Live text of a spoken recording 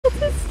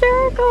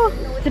so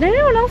cool. Did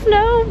anyone else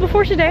know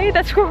before today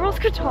that squirrels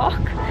could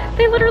talk?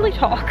 They literally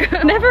talk.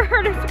 Never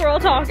heard a squirrel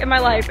talk in my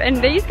life, and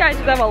these guys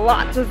just have a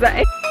lot to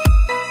say.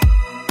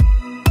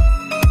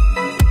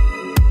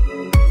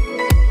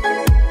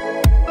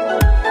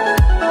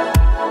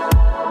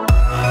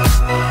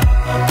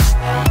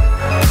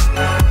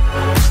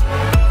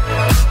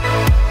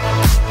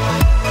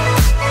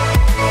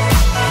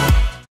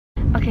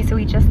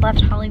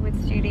 Left Hollywood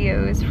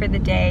Studios for the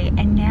day,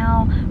 and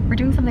now we're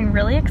doing something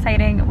really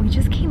exciting. We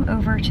just came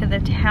over to the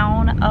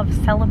town of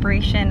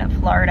Celebration,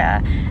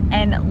 Florida,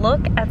 and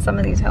look at some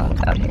of these homes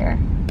out here.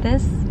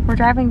 We're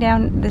driving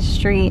down the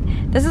street.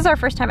 This is our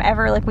first time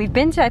ever. Like, we've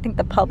been to, I think,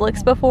 the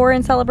Publix before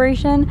in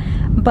Celebration,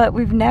 but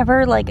we've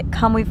never like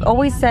come. We've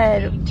always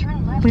said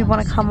we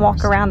want to come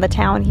walk around the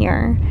town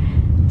here.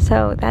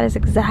 So that is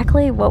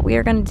exactly what we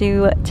are going to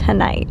do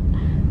tonight.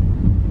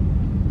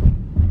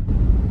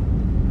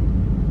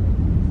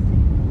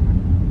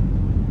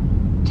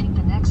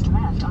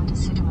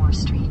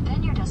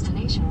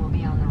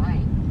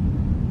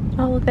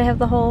 Oh, look, they have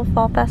the whole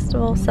fall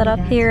festival set up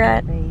here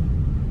at...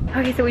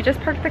 Okay, so we just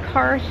parked the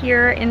car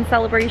here in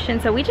Celebration.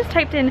 So we just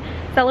typed in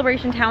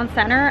Celebration Town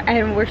Center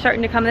and we're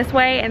starting to come this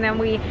way, and then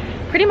we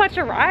pretty much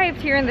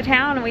arrived here in the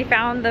town and we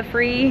found the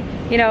free,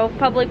 you know,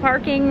 public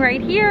parking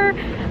right here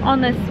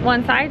on this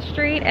one side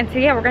street. And so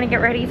yeah, we're gonna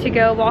get ready to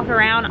go walk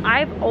around.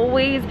 I've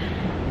always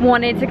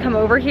wanted to come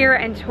over here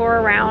and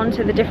tour around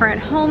to the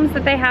different homes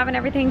that they have and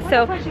everything.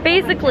 So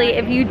basically,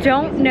 if you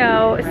don't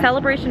know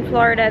Celebration,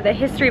 Florida, the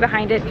history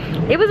behind it,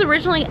 it was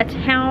originally a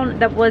town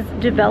that was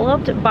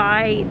developed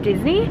by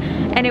Disney,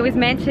 and it was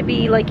meant to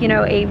be like, you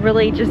know, a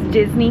really just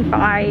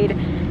Disney-fied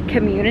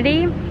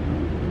community.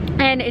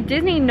 And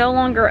Disney no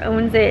longer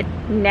owns it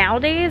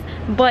nowadays,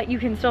 but you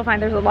can still find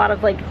there's a lot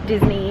of like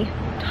Disney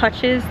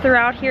touches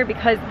throughout here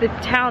because the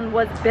town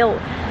was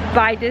built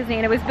by Disney,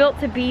 and it was built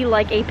to be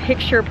like a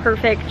picture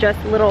perfect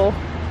just little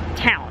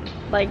town,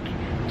 like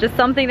just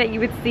something that you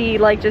would see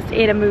like just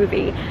in a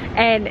movie.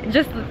 And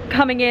just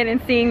coming in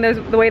and seeing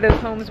the way those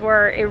homes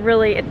were,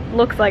 it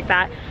looks like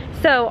that.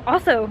 So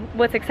also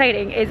what's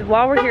exciting is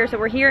while we're here, so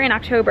we're here in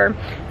October,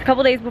 it's a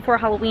couple days before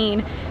Halloween,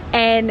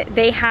 and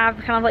they have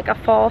kind of like a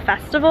fall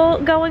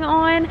festival going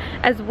on,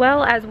 as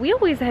well as we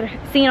always had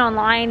seen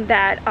online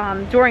that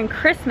during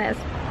Christmas,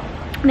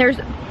 there's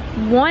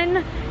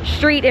one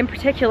street in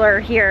particular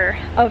here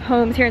of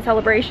homes here in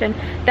Celebration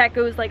that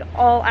goes like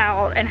all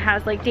out and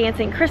has like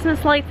dancing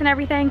Christmas lights and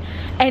everything,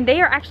 and they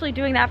are actually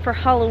doing that for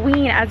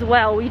Halloween as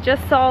well. We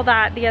just saw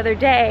that the other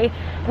day.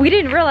 We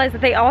didn't realize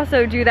that they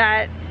also do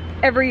that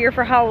every year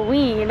for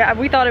Halloween.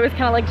 We thought it was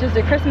kind of like just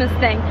a Christmas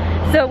thing.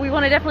 So we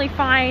want to definitely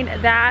find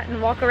that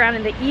and walk around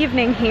in the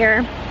evening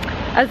here,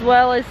 as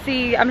well as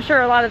see, I'm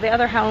sure a lot of the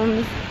other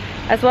homes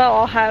as well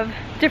all have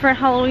different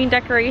Halloween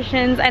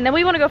decorations. And then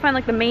we want to go find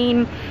like the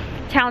main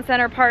town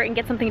center part and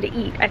get something to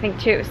eat, I think,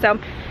 too. So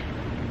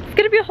it's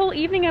gonna be a whole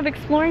evening of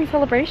exploring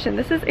Celebration.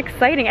 This is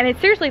exciting, and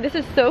it's seriously, this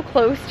is so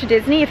close to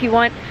Disney. If you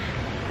want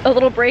a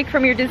little break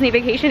from your Disney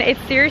vacation, it's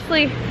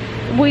seriously,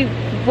 we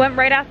went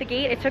right out the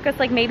gate. It took us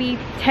like maybe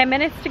 10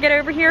 minutes to get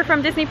over here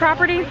from Disney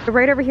property.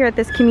 Right over here at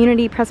this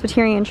Community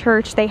Presbyterian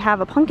Church, they have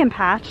a pumpkin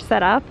patch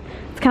set up.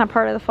 It's kind of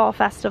part of the fall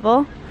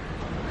festival.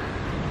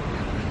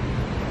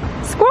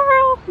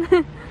 Squirrel!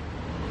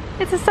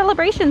 It's a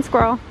Celebration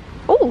squirrel.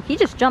 Oh, he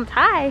just jumped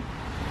high.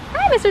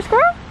 Hi, Mr.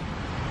 Squirrel.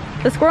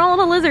 The squirrel and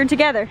the lizard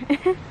together.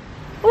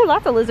 Oh,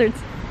 lots of lizards.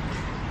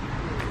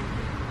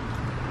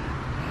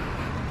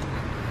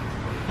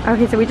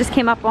 Okay, so we just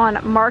came up on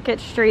Market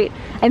Street,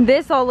 and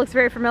this all looks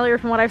very familiar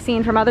from what I've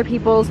seen from other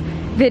people's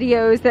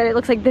videos, that it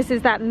looks like this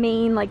is that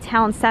main like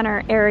town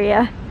center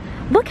area.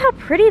 Look how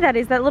pretty that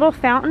is, that little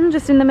fountain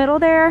just in the middle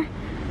there.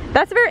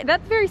 That's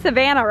very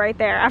Savannah right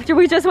there. After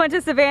we just went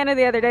to Savannah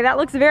the other day, that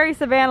looks very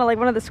Savannah, like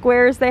one of the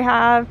squares they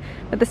have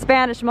with the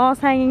Spanish moss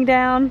hanging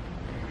down.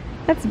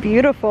 That's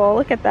beautiful.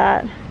 Look at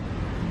that.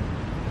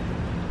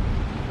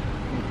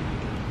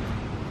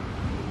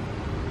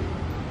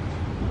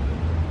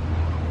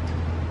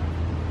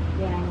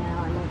 Yeah, I know.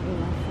 I love you,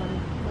 my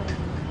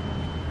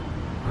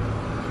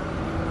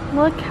son.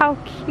 Look how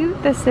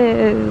cute this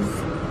is.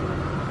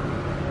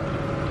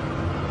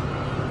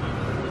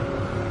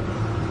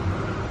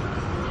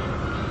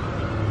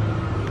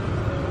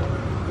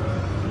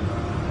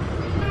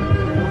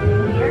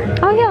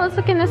 Oh yeah, let's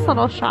look in this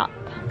little shop.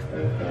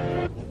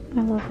 I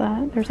love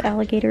that. There's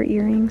alligator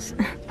earrings.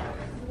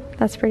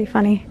 That's pretty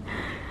funny.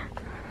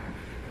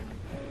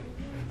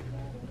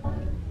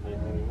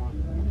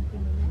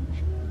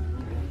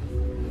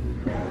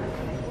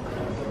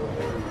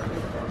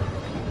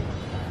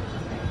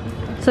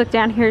 Let's look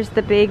down. Here's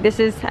the big, this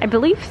is, I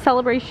believe,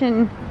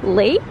 Celebration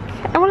Lake,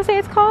 I want to say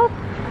it's called.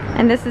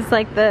 And this is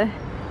like the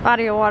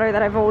body of water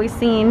that I've always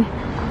seen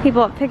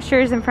people have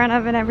pictures in front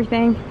of and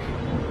everything.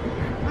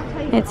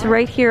 It's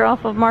right here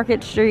off of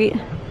Market Street.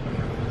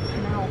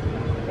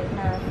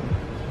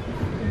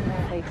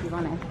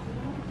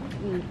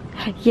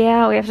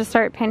 Yeah, we have to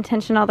start paying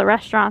attention to all the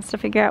restaurants to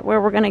figure out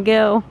where we're gonna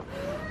go.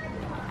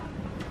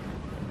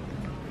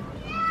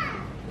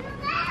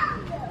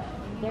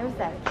 There's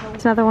that.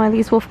 It's another one of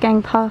these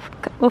Wolfgang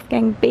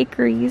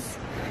bakeries.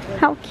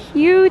 How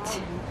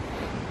cute.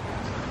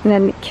 And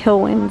then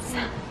Kilwin's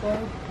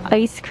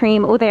ice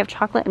cream. Oh, they have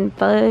chocolate and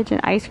fudge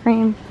and ice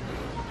cream.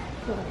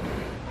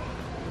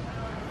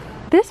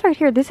 This right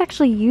here, this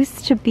actually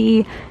used to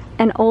be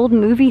an old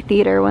movie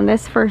theater when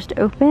this first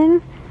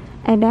opened.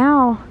 And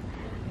now,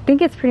 I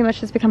think it's pretty much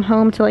just become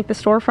home to like the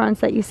storefronts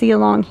that you see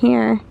along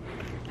here.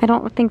 I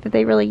don't think that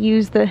they really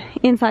use the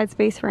inside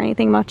space for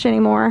anything much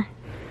anymore.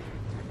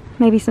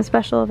 Maybe some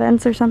special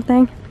events or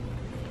something.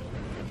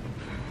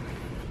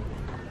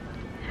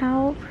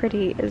 How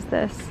pretty is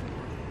this?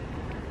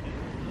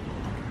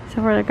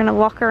 So we're gonna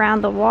walk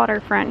around the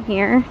waterfront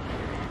here.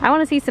 I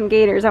wanna see some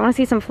gators. I wanna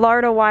see some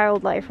Florida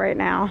wildlife right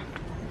now.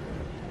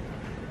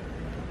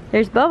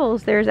 There's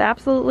bubbles. There's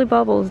absolutely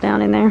bubbles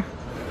down in there.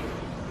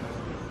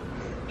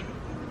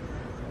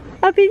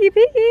 A piggy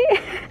piggy.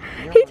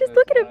 He just,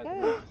 look at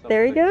him.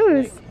 There he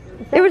goes.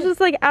 It was just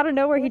like out of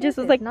nowhere. He just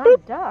was like,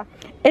 boop. Duck.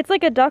 It's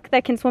like a duck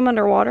that can swim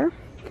underwater.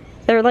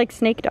 They're like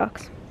snake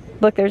ducks.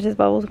 Look, there's his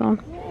bubbles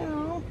going.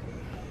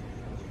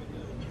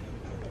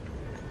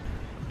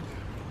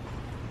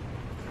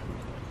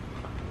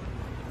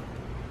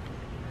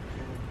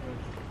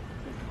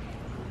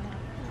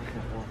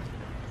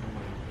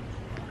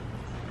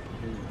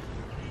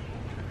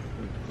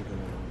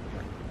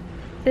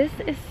 This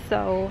is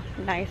so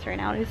nice right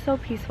now. It is so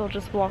peaceful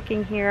just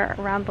walking here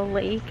around the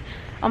lake.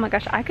 Oh my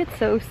gosh, I could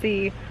so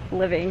see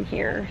living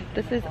here.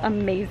 This is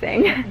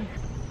amazing.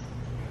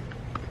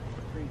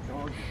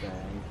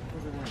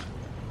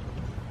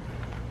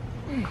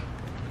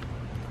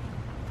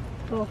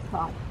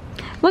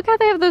 Look how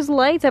they have those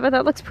lights. I bet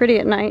that looks pretty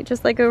at night,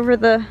 just like over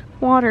the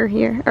water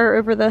here, or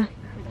over the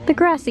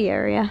grassy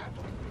area.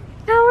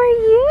 How are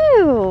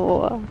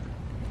you?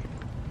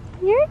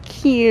 You're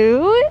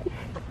cute.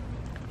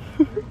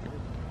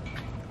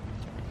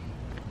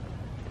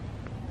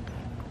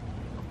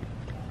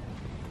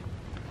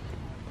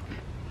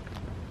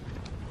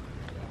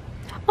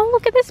 Oh,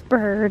 look at this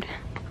bird.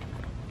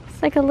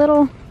 It's like a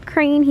little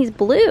crane. He's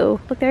blue.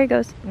 Look, there he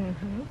goes.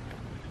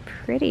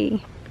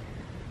 Pretty.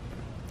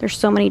 There's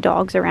so many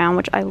dogs around,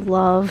 which I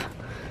love.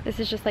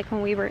 This is just like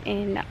when we were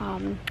in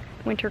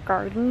Winter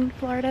Garden,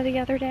 Florida the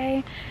other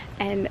day,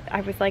 and I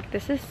was like,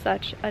 this is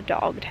such a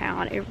dog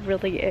town. It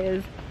really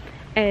is.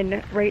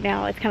 And right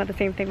now it's kind of the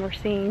same thing we're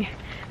seeing.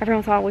 Every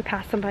once in a while we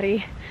pass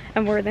somebody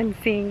and we're then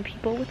seeing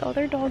people with all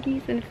their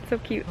doggies, and it's so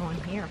cute. On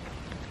here.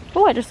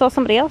 Oh, I just saw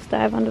somebody else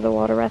dive under the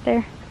water right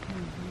there.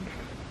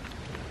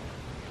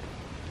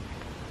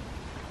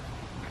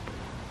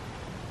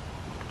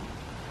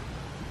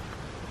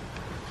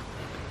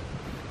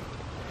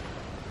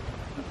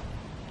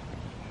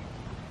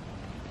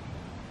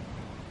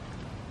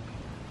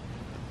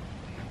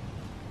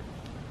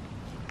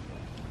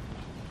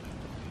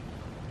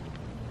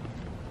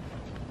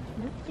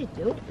 What did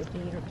you do if the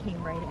gator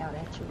came right out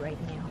at you right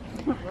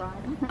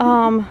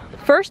now?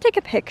 First take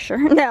a picture.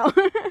 No.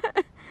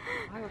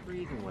 I was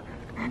reading with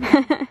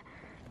it.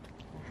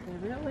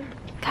 Really?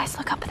 Guys,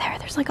 look up there.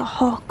 There's like a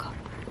hawk.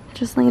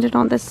 Just landed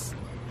on this.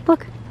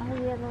 Look. Oh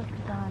yeah, look.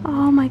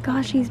 Oh my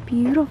gosh, he's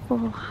beautiful.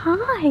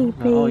 Hi,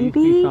 baby. Oh, you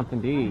see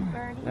something to eat.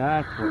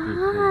 That's what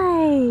you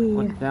Hi. see.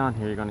 What's down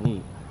here you're gonna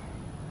eat?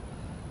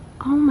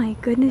 Oh my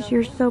goodness,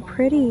 you're so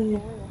pretty.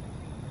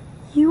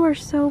 You are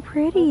so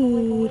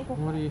pretty.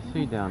 What do you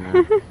see down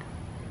there?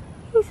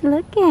 He's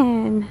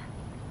looking.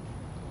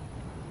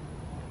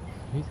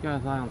 He's got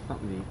his eye on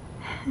something to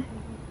eat.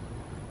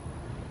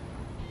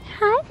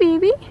 Hi,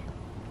 baby.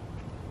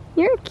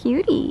 You're a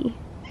cutie.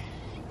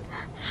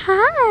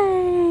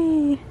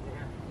 Hi.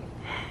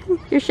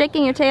 You're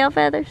shaking your tail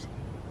feathers.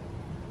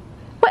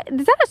 What?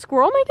 Is that a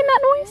squirrel making that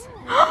noise?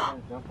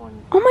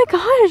 Oh my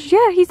gosh,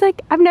 yeah. He's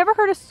like, I've never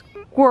heard a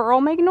squirrel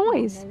make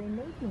noise. They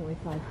make noise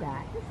like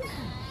that.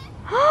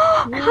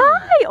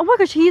 Hi. Oh my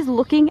gosh, he's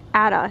looking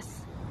at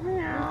us.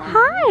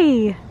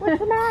 Hi. What's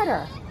the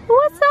matter?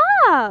 What's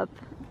up?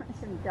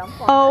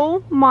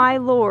 Oh my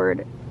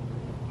lord.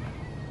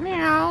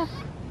 Meow.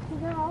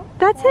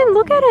 That's him.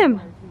 Look at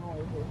him.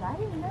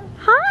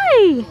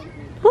 Hi.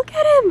 Look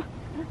at him.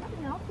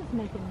 Something else is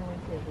making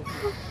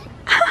noises.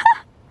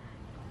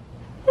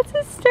 It's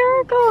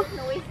hysterical.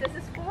 This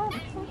is squirrel.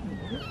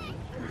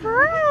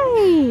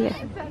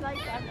 Hi.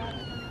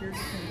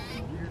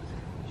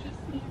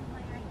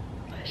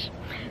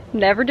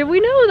 Never did we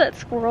know that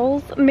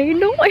squirrels made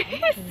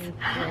noise.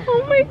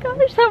 Oh my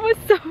gosh, that was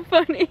so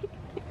funny.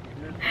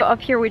 Up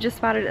here we just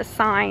spotted a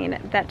sign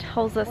that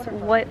tells us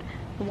what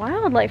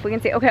wildlife we can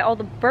see. Okay, all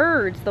the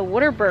birds, the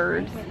water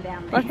birds.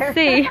 Let's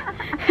see.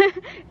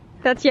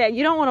 That's, yeah,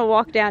 you don't want to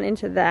walk down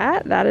into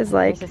that. That is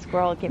like There's a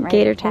squirrel getting ready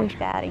gator to attack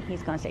territory. Daddy.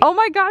 He's going to say, Oh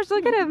my gosh,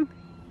 look at him.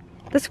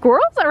 The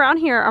squirrels around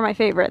here are my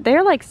favorite.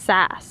 They're like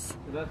sass.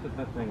 So that's what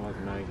that thing was,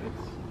 Meg.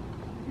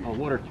 It's a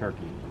water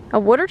turkey. A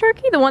water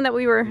turkey? The one that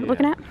we were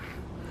looking at?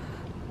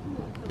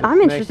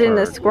 I'm interested in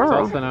this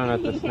squirrel. It's also known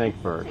as the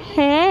snake bird.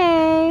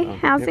 Hey, Oh,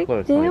 how's get it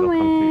close, honey, they'll come to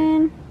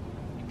doing?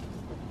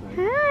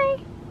 you. Hi.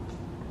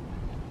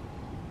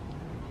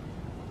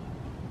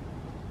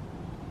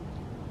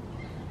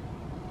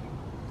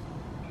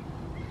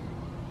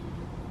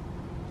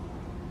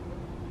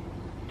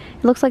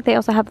 It looks like they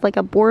also have like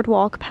a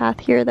boardwalk path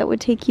here that would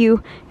take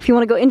you if you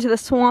want to go into the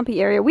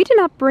swampy area. We did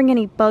not bring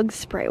any bug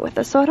spray with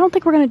us, so I don't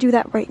think we're going to do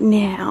that right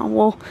now.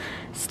 We'll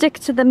stick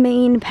to the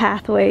main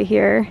pathway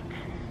here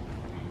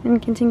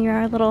and continue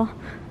our little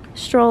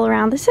stroll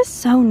around. This is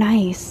so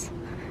nice.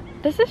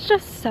 This is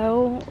just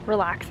so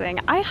relaxing.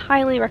 I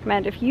highly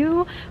recommend if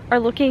you are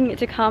looking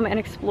to come and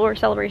explore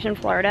Celebration,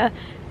 Florida,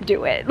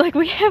 do it. Like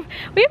we haven't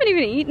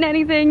even eaten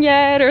anything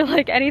yet or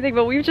like anything,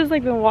 but we've just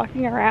like been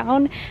walking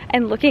around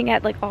and looking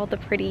at like all the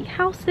pretty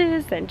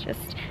houses and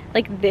just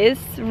like this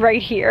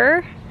right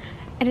here.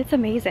 And it's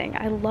amazing.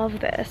 I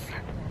love this.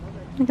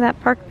 Look at that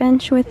park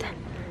bench with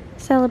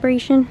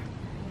Celebration.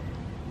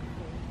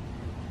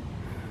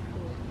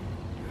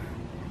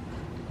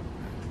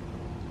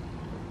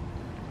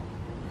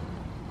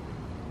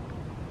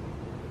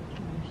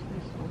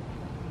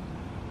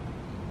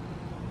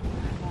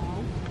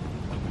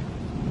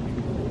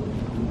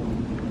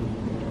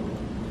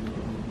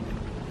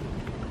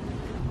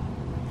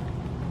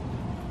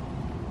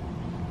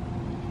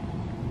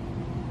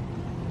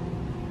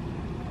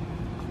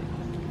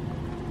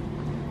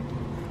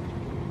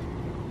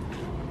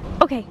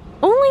 Okay,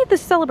 only the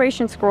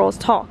Celebration squirrels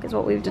talk is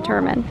what we've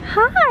determined.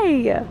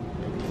 Hi!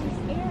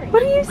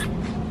 What are you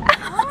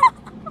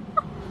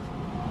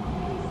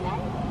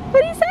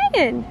What are you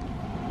saying?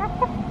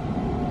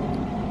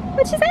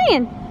 What you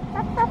saying?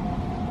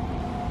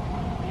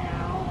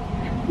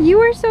 You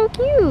are so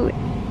cute.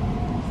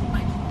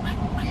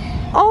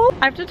 Oh,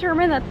 I've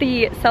determined that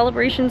the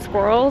Celebration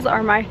squirrels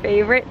are my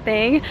favorite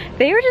thing.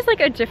 They are just like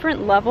a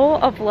different level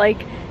of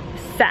like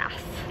sass.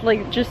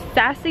 Like just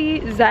sassy,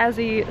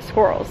 zazzy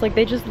squirrels. Like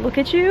they just look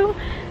at you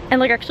and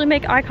like actually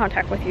make eye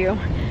contact with you.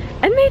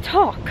 And they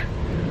talk.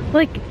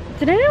 Like,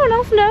 did anyone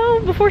else know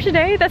before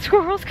today that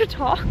squirrels could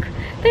talk?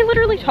 They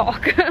literally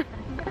talk.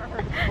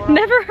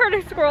 Never heard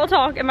a squirrel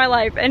talk in my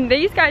life, and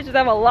these guys just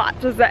have a lot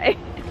to say.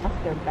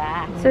 Their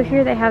back. So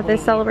here they have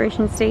this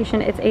Celebration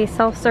station. It's a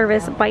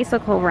self-service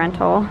bicycle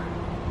rental.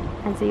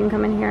 And so you can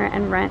come in here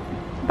and rent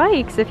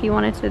bikes if you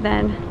wanted to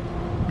then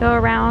go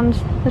around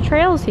the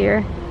trails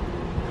here.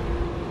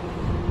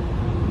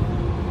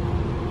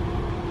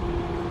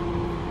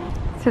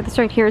 So this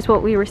right here is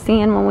what we were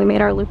seeing when we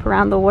made our loop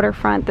around the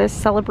waterfront. This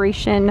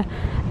Celebration,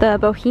 the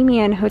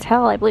Bohemian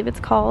Hotel, I believe it's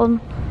called.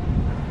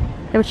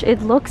 Which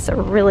it looks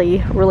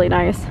really, really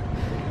nice.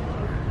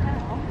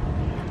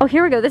 Oh,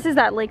 here we go. This is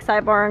that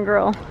Lakeside Bar and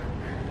Grill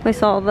we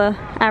saw the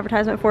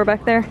advertisement for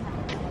back there.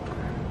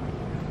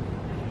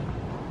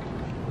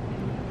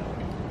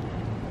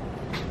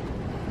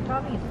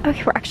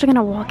 Okay, we're actually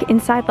gonna walk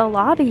inside the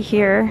lobby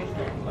here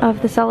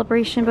of the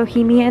Celebration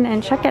Bohemian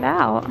and check it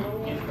out.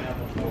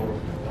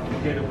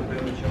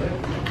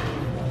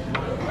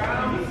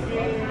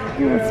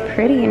 Ooh, it's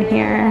pretty in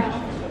here.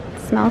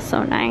 It smells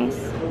so nice.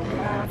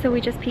 So we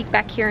just peeked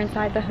back here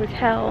inside the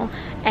hotel,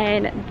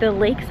 and the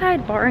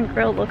Lakeside Bar and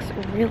Grill looks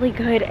really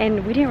good,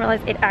 and we didn't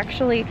realize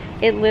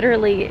it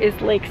literally is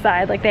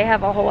lakeside. Like they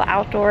have a whole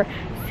outdoor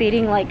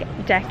seating like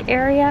deck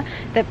area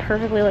that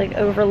perfectly like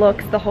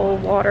overlooks the whole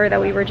water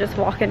that we were just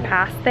walking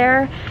past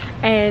there,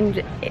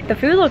 and the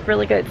food looked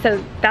really good.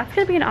 So that's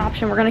gonna be an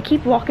option. We're gonna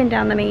keep walking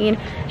down the main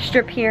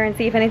strip here and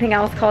see if anything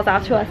else calls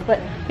out to us, but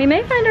we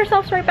may find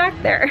ourselves right back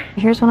there.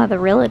 Here's one of the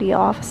realty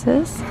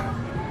offices.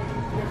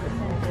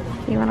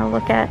 You want to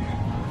look at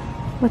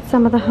what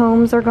some of the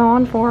homes are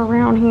going for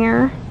around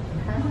here.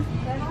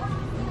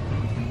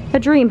 A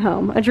dream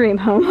home,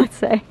 let's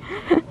say.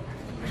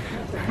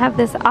 Have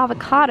this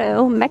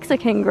avocado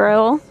Mexican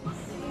grill.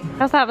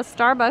 I also have a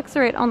Starbucks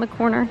right on the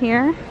corner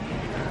here.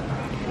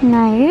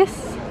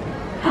 Nice.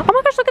 Oh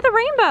my gosh, look at the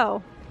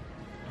rainbow.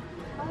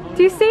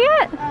 Do you see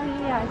it? Oh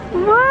yeah, I see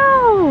it.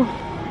 Wow.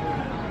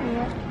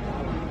 Yeah.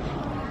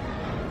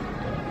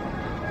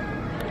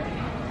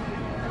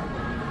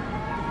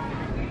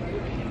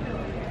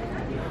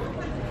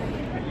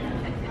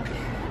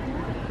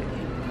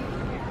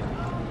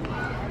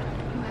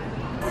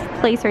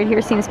 Place right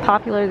here seems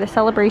popular, the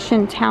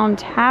Celebration Town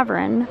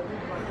Tavern,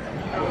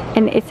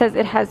 and it says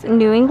it has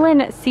New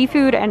England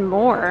seafood and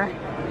more.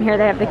 And here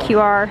they have the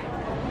QR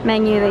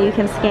menu that you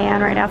can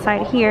scan right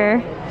outside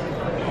here.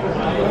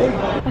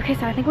 Okay,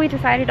 so I think we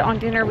decided on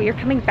dinner. We are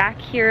coming back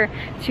here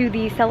to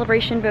the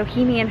Celebration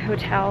Bohemian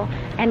Hotel,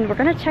 and we're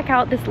gonna check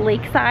out this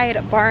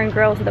Lakeside Bar and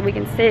Grill so that we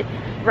can sit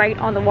right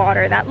on the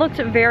water. That looked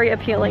very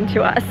appealing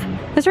to us.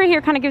 This right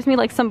here kind of gives me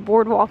like some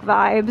boardwalk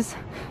vibes,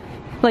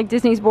 like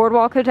Disney's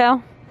Boardwalk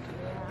Hotel.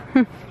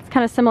 It's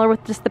kind of similar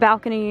with just the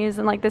balconies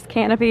and like this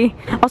canopy.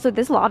 Also,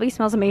 this lobby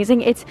smells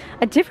amazing. It's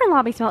a different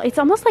lobby smell. It's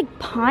almost like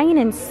pine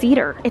and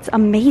cedar. It's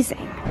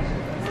amazing.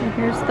 So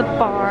here's the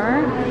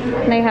bar.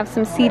 And they have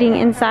some seating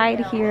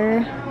inside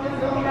here.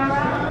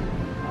 All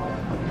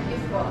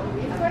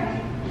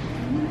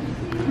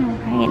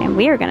right, and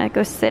we are gonna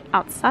go sit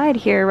outside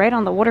here right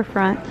on the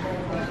waterfront. All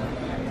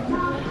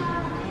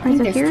right,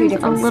 so here's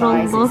a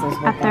little look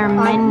at their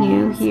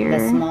menu here.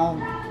 The small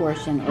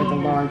portion or the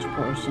large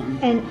portion.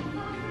 And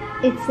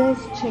It says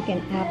chicken,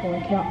 apple,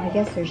 and kale. I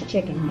guess there's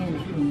chicken in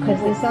it.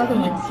 Because this other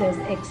one says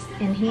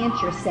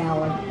enhance your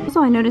salad. Also,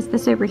 I noticed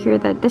this over here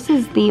that this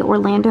is the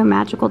Orlando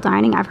Magical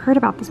Dining. I've heard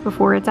about this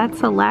before. It's at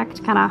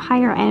select kind of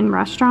higher end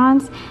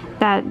restaurants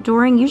that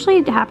usually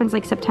it happens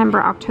like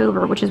September,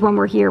 October, which is when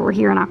we're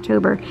here in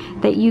October,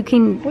 that you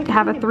can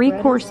have a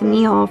 3-course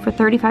meal for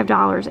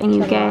 $35 and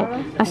you get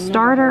a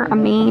starter, a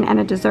main, and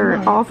a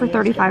dessert, all for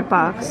 35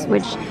 bucks,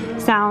 which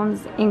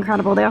sounds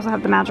incredible. They also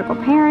have the magical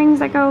pairings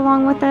that go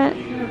along with it.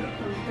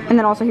 And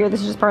then also here,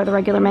 this is just part of the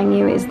regular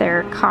menu, is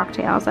their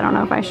cocktails. I don't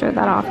know if I showed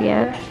that off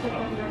yet.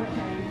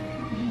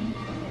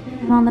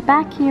 And on the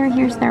back here,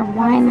 here's their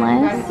wine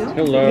list.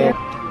 Hello.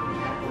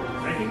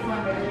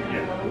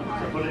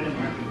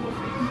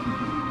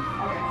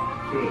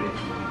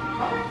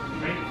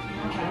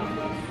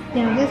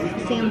 Now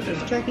this Sam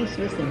says turkey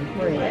Swiss and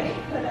bread.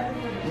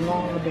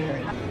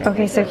 Longberry.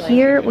 Okay, so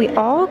here we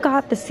all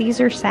got the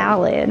Caesar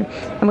salad,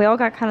 and we all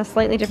got kind of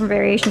slightly different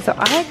variations. So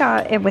I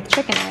got it with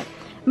chicken in it.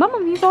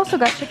 Mama, you've also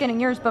got chicken in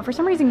yours, but for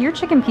some reason your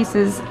chicken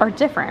pieces are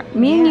different.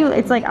 Me and you,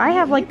 it's like I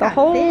have like the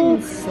whole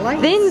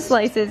thin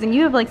slices, and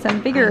you have like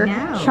some bigger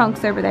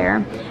chunks over there.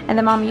 And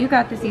then Mama, you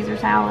got the Caesar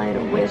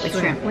salad with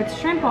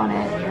shrimp on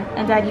it,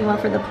 and Dad, you went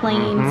for the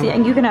plain.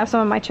 And you can have some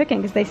of my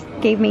chicken because they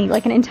gave me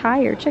like an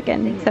entire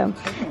chicken. So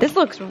this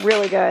looks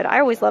really good. I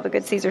always love a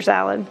good Caesar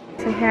salad.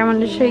 So here I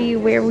wanted to show you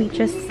where we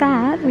just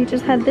sat. We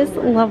just had this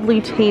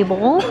lovely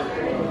table.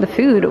 The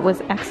food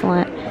was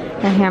excellent.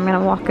 And here I'm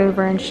gonna walk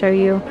over and show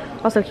you.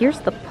 Also, here's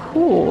the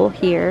pool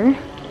here,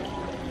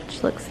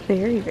 which looks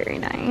very, very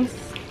nice.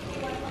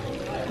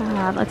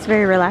 It looks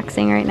very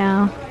relaxing right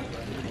now.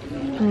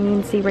 And you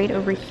can see right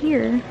over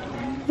here,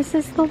 this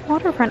is the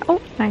waterfront.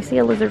 Oh, and I see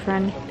a lizard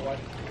friend.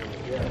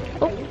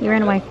 Oh, he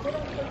ran away.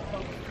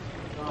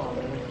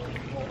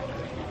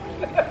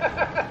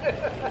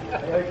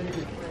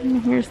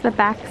 And here's the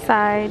back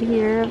side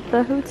here of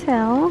the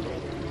hotel.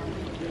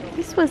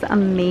 This was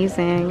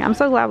amazing. I'm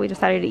so glad we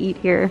decided to eat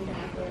here.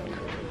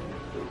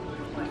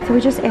 So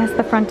we just asked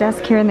the front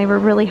desk here and they were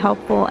really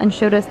helpful and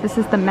showed us this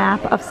is the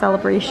map of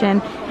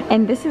Celebration.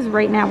 And this is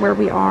right now where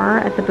we are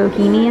at the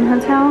Bohemian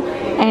Hotel.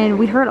 And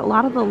we heard a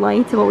lot of the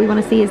lights of what we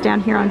want to see is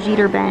down here on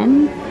Jeater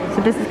Bend.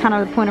 So this is kind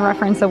of the point of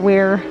reference of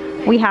where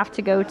we have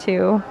to go to.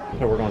 So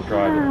we're going to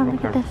drive it.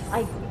 Look at this.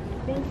 I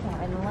think so,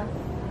 unless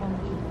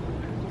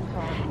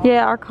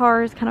yeah, our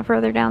car is kind of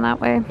further down that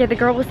way. Yeah, the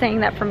girl was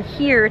saying that from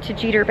here to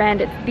Jeater Bend,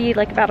 it'd be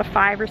like about a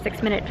 5 or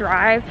 6 minute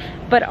drive.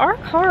 But our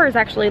car is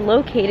actually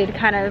located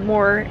kind of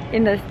more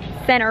in the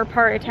center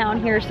part of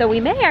town here. So we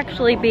may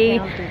actually be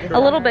a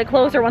little bit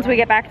closer once we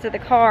get back to the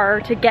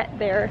car to get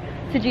there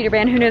to Jeater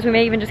Bend. Who knows, we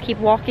may even just keep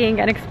walking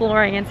and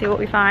exploring and see what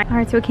we find. All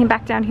right, so we came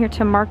back down here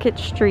to Market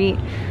Street.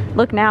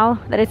 Look,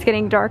 now that it's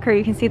getting darker,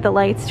 you can see the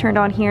lights turned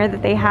on here,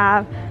 that they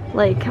have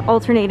like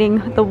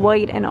alternating the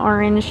white and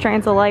orange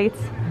strands of lights.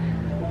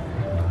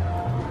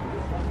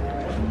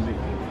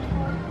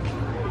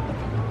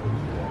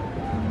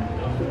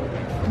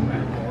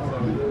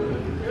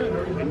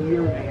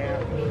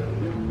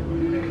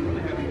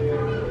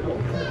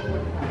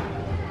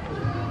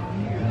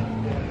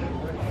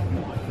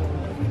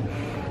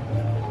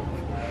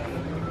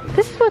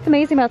 This is what's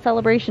amazing about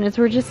Celebration is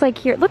we're just like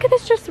here. Look at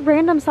this just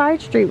random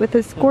side street with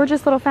this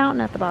gorgeous little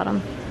fountain at the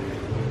bottom.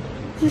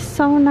 This is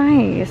so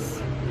nice.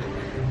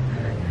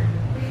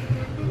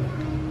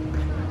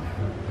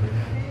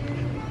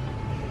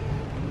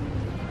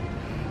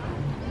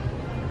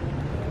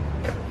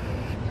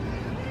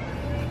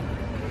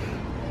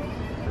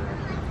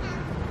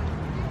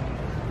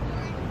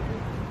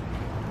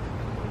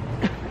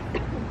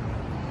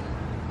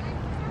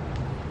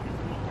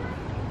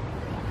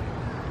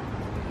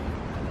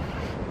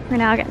 We're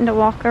now getting to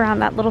walk around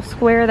that little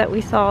square that we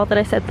saw that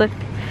I said looked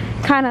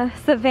kind of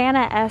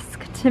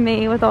Savannah-esque to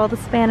me, with all the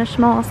Spanish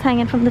moss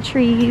hanging from the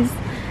trees.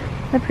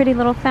 The pretty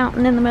little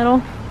fountain in the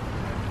middle.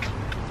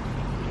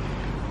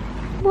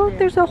 Look,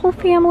 there's a whole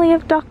family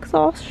of ducks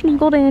all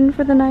snuggled in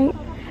for the night.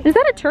 Is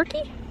that a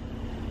turkey?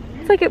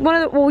 It's like one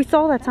of the, well, we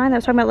saw that sign that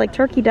was talking about like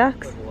turkey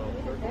ducks.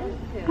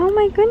 Oh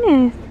my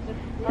goodness.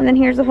 And then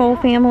here's a whole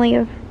family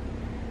of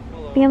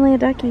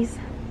duckies.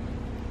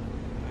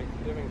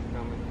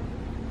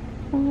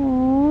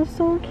 Oh,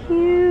 so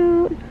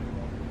cute.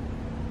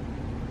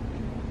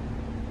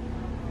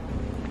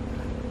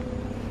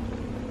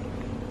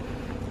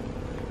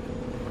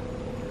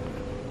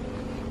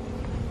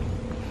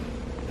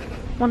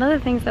 One of the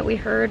things that we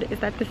heard is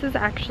that this is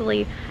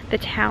actually the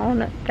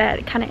town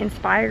that kind of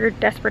inspired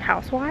Desperate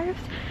Housewives,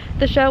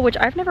 the show, which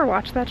I've never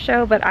watched that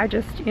show, but I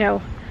just,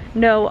 you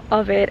know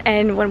of it.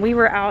 And when we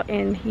were out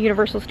in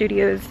Universal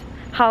Studios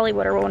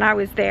Hollywood, or when I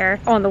was there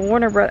on the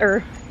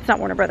it's not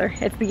Warner Brother,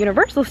 it's the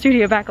Universal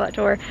Studio Backlot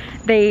Tour,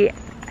 they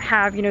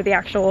have, you know, the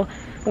actual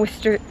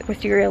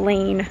Wisteria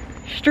Lane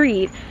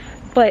street.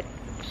 But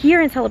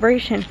here in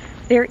Celebration,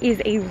 there is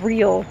a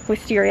real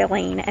Wisteria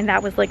Lane, and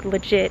that was like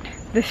legit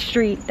the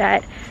street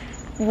that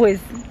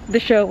the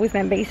show was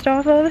then based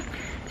off of.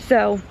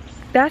 So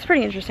that's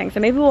pretty interesting. So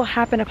maybe we'll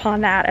happen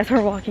upon that as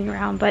we're walking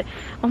around. But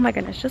oh my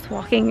goodness, just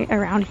walking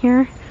around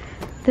here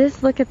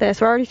This, look at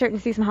this. We're already starting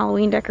to see some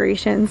Halloween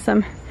decorations.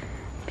 Some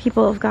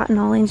people have gotten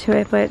all into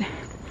it, but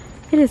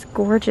it is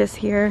gorgeous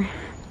here.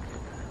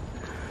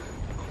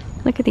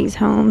 Look at these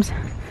homes.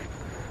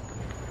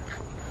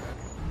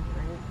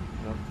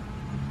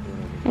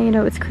 And you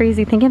know, it's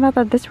crazy thinking about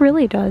that. This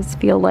really does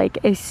feel like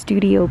a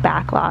studio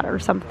backlot or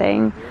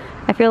something.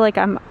 I feel like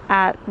I'm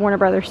at Warner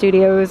Brothers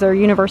Studios or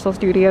Universal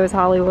Studios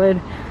Hollywood.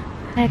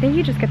 And I think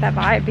you just get that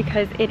vibe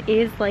because it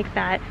is like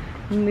that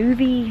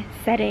movie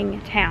setting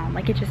town.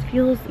 Like it just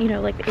feels, you know,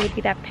 like it would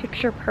be that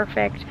picture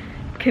perfect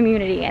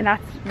community, and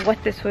that's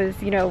what this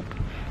was, you know,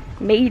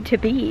 made to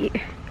be.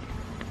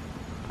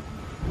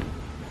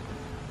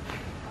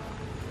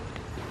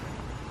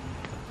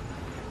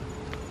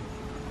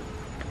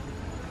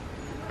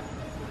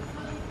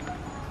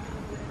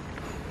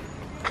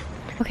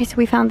 Okay, so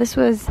we found this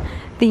was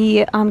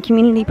the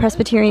Community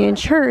Presbyterian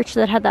Church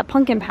that had that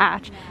pumpkin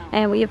patch,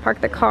 and we have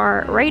parked the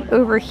car right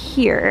over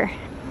here.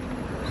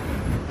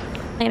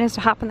 Plan is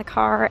to hop in the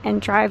car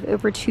and drive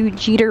over to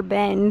Jeater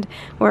Bend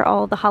where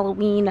all the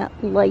Halloween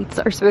lights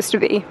are supposed to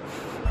be.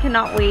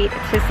 Cannot wait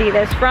to see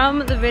this. From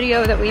the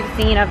video that we've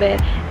seen of it,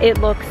 it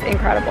looks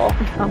incredible.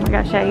 Oh my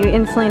gosh, yeah, you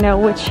instantly know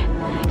which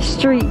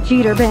street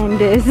Jeater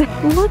Bend is.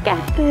 Look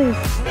at this.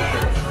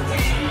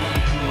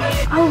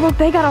 Oh look,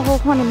 they got a whole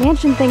Haunted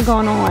Mansion thing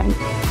going on.